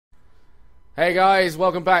Hey guys,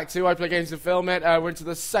 welcome back to I Play Games and Film It. We're into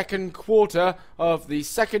the second quarter of the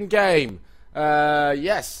second game.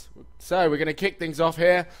 Yes, so we're going to kick things off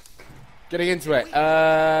here. Getting into it.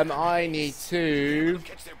 I need to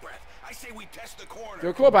do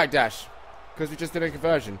a quarterback dash because we just did a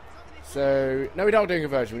conversion. So, no, we're not doing a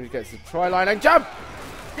conversion. We need to get to the try line and jump.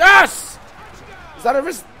 Yes! Is that a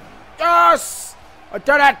risk? Yes! I've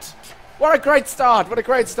done it! What a great start! What a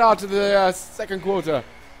great start to the second quarter.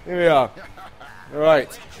 Here we are.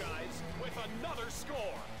 Alright.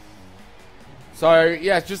 So,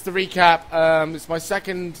 yeah, just to recap, it's my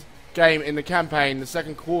second game in the campaign, the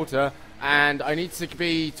second quarter, and I need to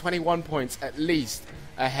be 21 points at least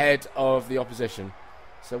ahead of the opposition.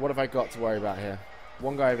 So what have I got to worry about here?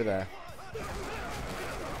 One guy over there.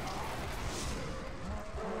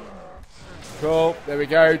 Cool, there we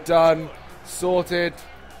go, done, sorted,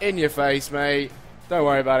 in your face, mate. Don't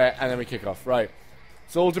worry about it, and then we kick off. Right.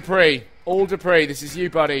 It's all Dupree. All Dupree. This is you,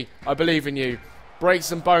 buddy. I believe in you. Break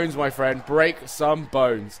some bones, my friend. Break some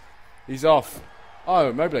bones. He's off.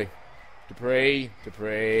 Oh, Mobley. Dupree.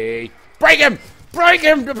 Dupree. Break him! Break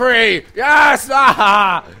him, Dupree! Yes!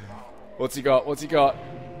 Ah! What's he got? What's he got?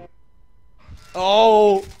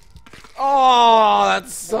 Oh! Oh, that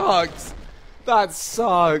sucks. That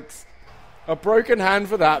sucks. A broken hand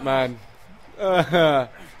for that, man. I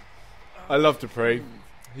love Dupree.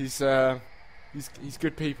 He's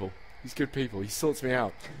good people. He's good people. He sorts me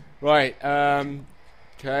out. Right,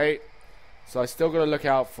 okay. So I still got to look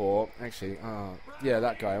out for, actually, yeah,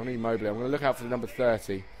 that guy. I need Mobley. I'm going to look out for the number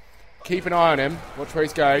 30. Keep an eye on him. Watch where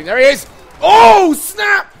he's going. There he is! Oh,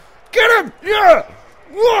 snap! Get him! Yeah!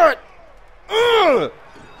 What?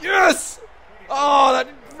 Yes! Oh, that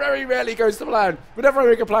very rarely goes to plan. Whenever I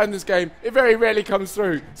make a plan in this game, it very rarely comes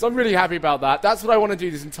through. So I'm really happy about that. That's what I want to do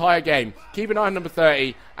this entire game. Keep an eye on number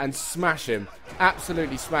 30 and smash him.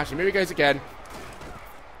 Absolutely smash him. Here he goes again.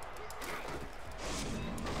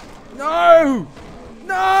 No!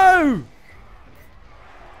 No!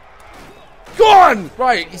 Go on!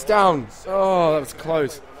 Right, he's down. Oh, that was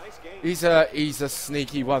close. He's a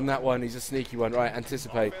sneaky one, that one. He's a sneaky one. Right,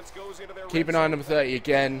 anticipate. Keep an eye on number 30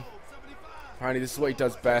 again. Apparently this is what he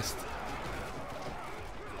does best.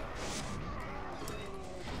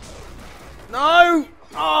 No!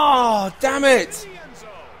 Oh, damn it!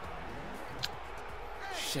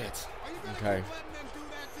 Shit. Okay.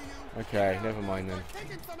 Okay, never mind then.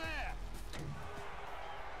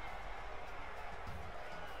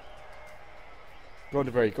 Go on,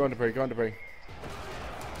 Debris. Go on, Debris. Go on, Debris.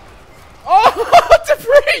 Oh,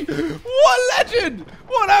 Debris! What a legend!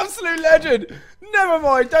 What an absolute legend! Never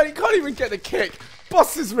mind, he can't even get the kick.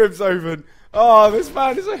 Busts his ribs open. Oh, this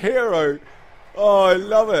man is a hero. Oh, I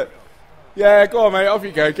love it. Yeah, go on, mate. Off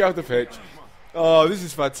you go. Get off the pitch. Oh, this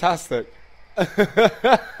is fantastic.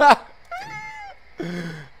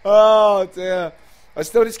 Oh, dear. I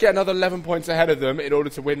still need to get another 11 points ahead of them in order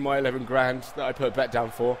to win my 11 grand that I put a bet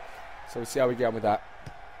down for. So we'll see how we get on with that.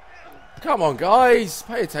 Come on, guys.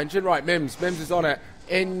 Pay attention. Right, MIMS. MIMS is on it.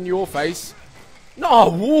 In your face. No,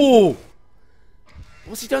 whoa.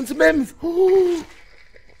 What's he done to MIMS?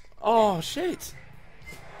 Oh, shit.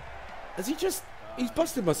 Has he just... He's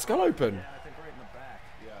busted my skull open.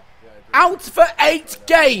 Out for 8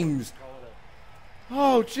 games.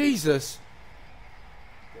 Oh, Jesus.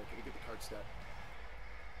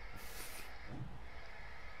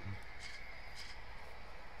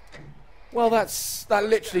 Well, that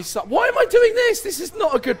literally... Why am I doing this? This is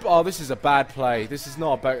not a good... Oh, this is a bad play. This is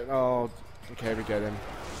not a bad... Oh, okay, here we go then.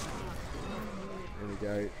 Here we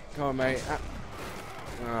go. Come on, mate.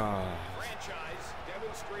 Oh.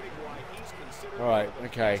 Alright,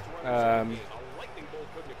 okay. I'm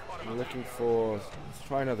looking for... Let's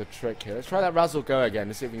try another trick here. Let's try that Razzle Go again.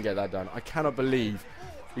 Let's see if we can get that done. I cannot believe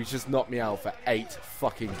he's just knocked me out for 8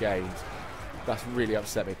 fucking games. That's really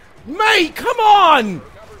upset me. Mate, come on!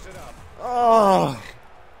 Oh.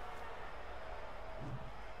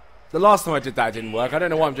 The last time I did that it didn't work. I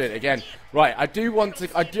don't know why I'm doing it again. Right, I do want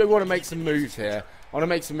to make some moves here. I want to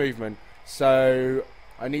make some movement. So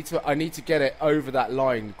I need to get it over that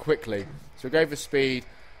line quickly. So we'll go for speed.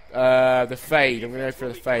 The fade. I'm going to go for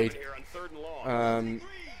the fade.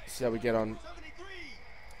 See how we get on.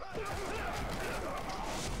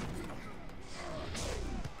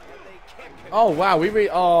 Oh wow,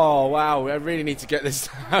 I really need to get this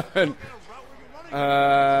to happen.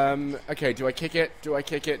 Okay, do I kick it? Do I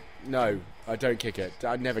kick it? No, I don't kick it.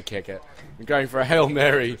 I never kick it. I'm going for a Hail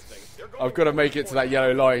Mary. I've got to make it to that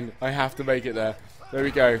yellow line. I have to make it there. There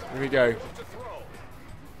we go. Here we go.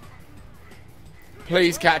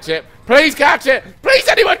 Please catch it. Please catch it. Please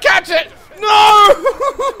anyone catch it. No!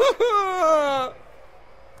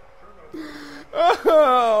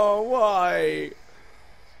 Oh, why?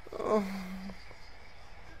 Oh.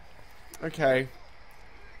 Okay.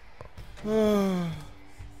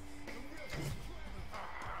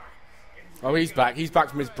 Oh, he's back. He's back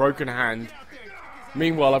from his broken hand.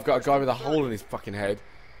 Meanwhile, I've got a guy with a hole in his fucking head.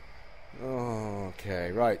 Oh,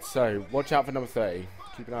 okay, right. So, watch out for number 30.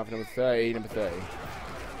 Keep an eye out for number 30, number 30.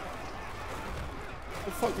 Where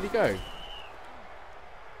the fuck did he go?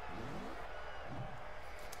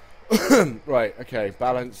 Right, okay.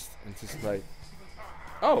 Balanced. Anticipate.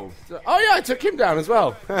 Oh, yeah, I took him down as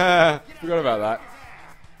well. Forgot about that.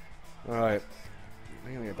 Alright.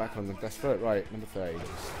 I'm going to get back on the best foot. Right, number 30.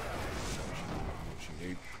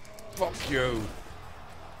 Fuck you.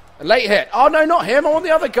 A late hit. Oh, no, not him. I want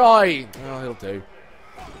the other guy. Oh, he'll do.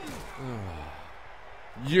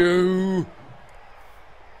 You.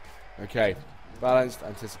 Okay. Balanced.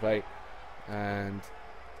 Anticipate. And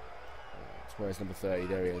where's number 30?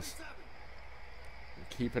 There he is.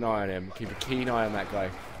 Keep an eye on him. Keep a keen eye on that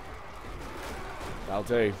guy. That'll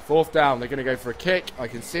do. Fourth down. They're going to go for a kick. I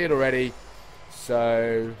can see it already.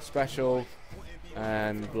 So, special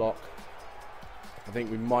and block. I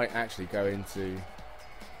think we might actually go into...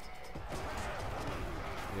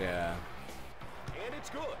 Yeah. And it's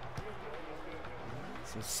good.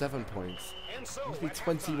 So 7 points. Must be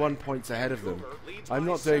 21 points ahead of them. I'm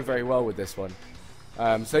not doing very well with this one.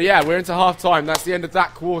 So yeah, we're into half time. That's the end of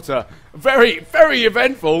that quarter. Very, very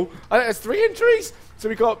eventful. I think there's 3 injuries. So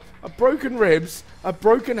we got a broken ribs, a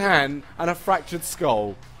broken hand, and a fractured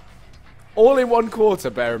skull. All in one quarter,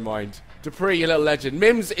 bear in mind. Dupree, a little legend.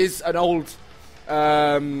 Mims is an old-time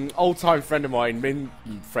friend of mine.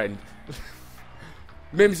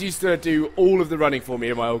 Mims used to do all of the running for me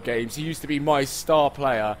in my old games. He used to be my star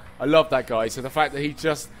player. I love that guy. So the fact that he's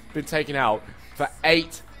just been taken out for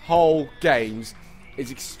 8 whole games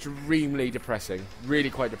is extremely depressing. Really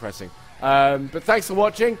quite depressing. But thanks for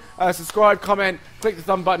watching. Subscribe, comment, click the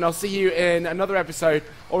thumb button. I'll see you in another episode,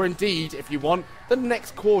 or indeed, if you want, the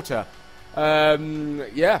next quarter.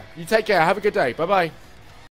 Yeah, you take care. Have a good day. Bye-bye.